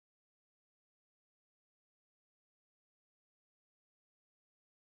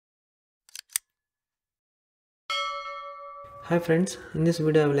Hi friends, in this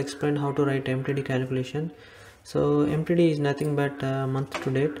video I will explain how to write MTD calculation. So MTD is nothing but month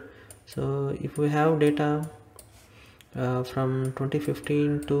to date. So if we have data from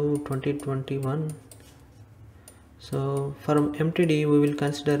 2015 to 2021, so for MTD we will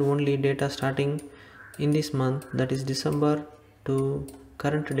consider only data starting in this month, that is December, to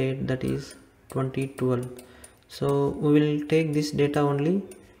current date, that is 2012. So we will take this data only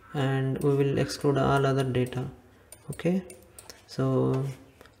and we will exclude all other data. Okay, so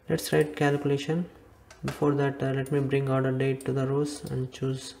let's write calculation. Before that, let me bring order date to the rows and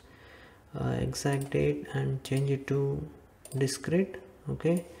choose exact date and change it to discrete.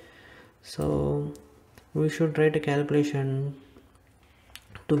 Okay, so we should write a calculation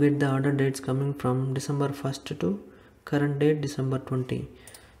to get the order dates coming from December 1st to current date December 20.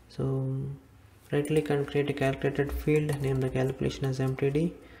 So right click and create a calculated field, name the calculation as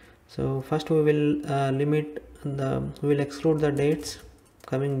MTD. So first we will we will exclude the dates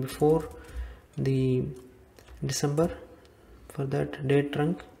coming before the December. For that, date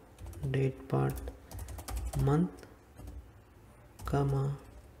trunc, date part, month, comma,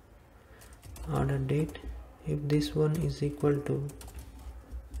 order date. If this one is equal to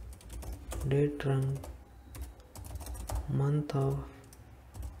date trunc, month of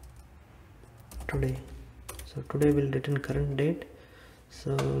today, so today will return current date.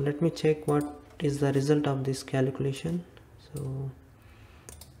 So let me check what is the result of this calculation. So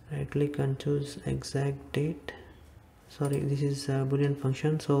right click and choose exact date. Sorry, this is a boolean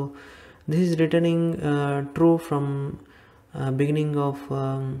function, so this is returning true from beginning of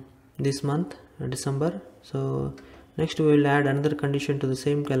this month, December. So next we will add another condition to the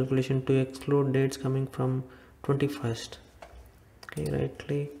same calculation to exclude dates coming from 21st. Okay, right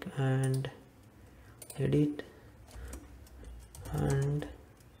click and edit, and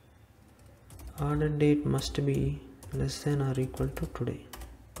order date must be less than or equal to today,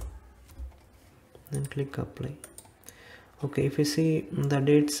 then click apply. Okay, if you see the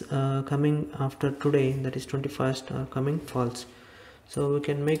dates coming after today, that is 21st, are coming false, so we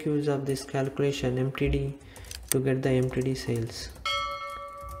can make use of this calculation MTD to get the MTD sales.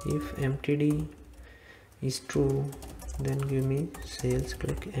 If MTD is true, then give me sales,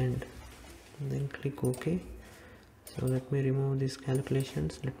 click end, then click OK. So let me remove these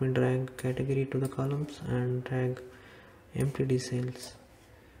calculations. Let me drag category to the columns and drag MTD sales.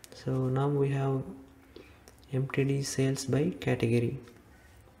 So now we have MTD sales by category.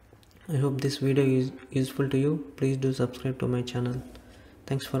 I hope this video is useful to you. Please do subscribe to my channel.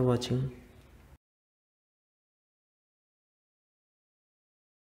 Thanks for watching.